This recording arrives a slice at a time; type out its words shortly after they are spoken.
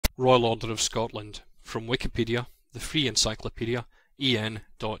Royal Order of Scotland. From Wikipedia, the free encyclopedia,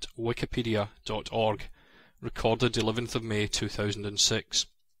 en.wikipedia.org. Recorded 11th of May 2006.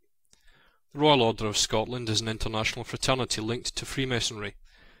 The Royal Order of Scotland is an international fraternity linked to Freemasonry.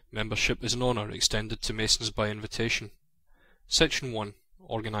 Membership is an honour extended to Masons by invitation. Section 1.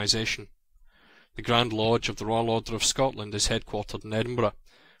 Organisation. The Grand Lodge of the Royal Order of Scotland is headquartered in Edinburgh,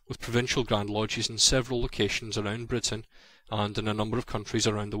 with provincial Grand Lodges in several locations around Britain and in a number of countries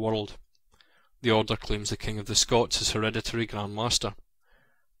around the world. The Order claims the King of the Scots as hereditary Grand Master.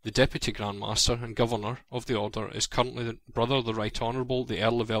 The Deputy Grand Master and Governor of the Order is currently Brother the Right Honourable the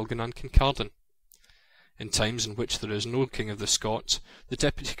Earl of Elgin and Kincardine. In times in which there is no King of the Scots, the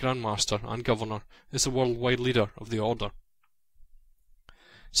Deputy Grand Master and Governor is the worldwide leader of the Order.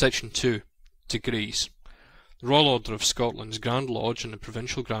 Section 2. Degrees. The Royal Order of Scotland's Grand Lodge and the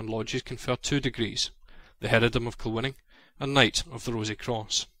Provincial Grand Lodges confer 2 degrees, the Herodom of Kilwinning and Knight of the Rosy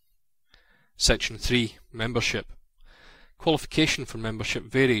Cross. Section 3. Membership. Qualification for membership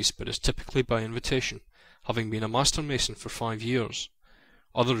varies, but is typically by invitation, having been a Master Mason for 5 years.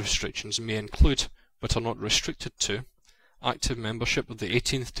 Other restrictions may include, but are not restricted to, active membership of the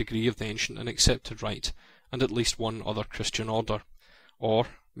 18th degree of the Ancient and Accepted Rite and at least one other Christian order, or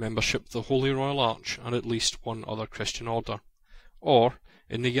membership of the Holy Royal Arch and at least one other Christian order, or,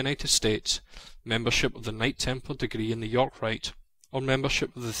 in the United States, membership of the Knight Templar degree in the York Rite, or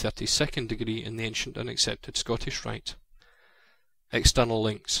membership of the 32nd degree in the Ancient and Accepted Scottish Rite. External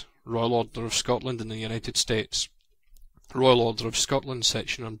links. Royal Order of Scotland in the United States. Royal Order of Scotland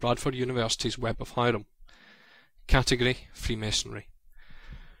section on Bradford University's Web of Hiram. Category: Freemasonry.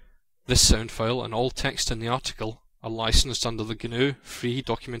 This sound file and all text in the article are licensed under the GNU Free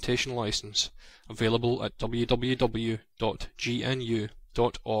Documentation License, available at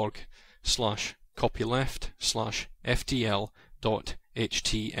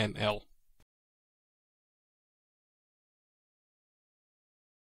www.gnu.org/copyleft/ftl.html.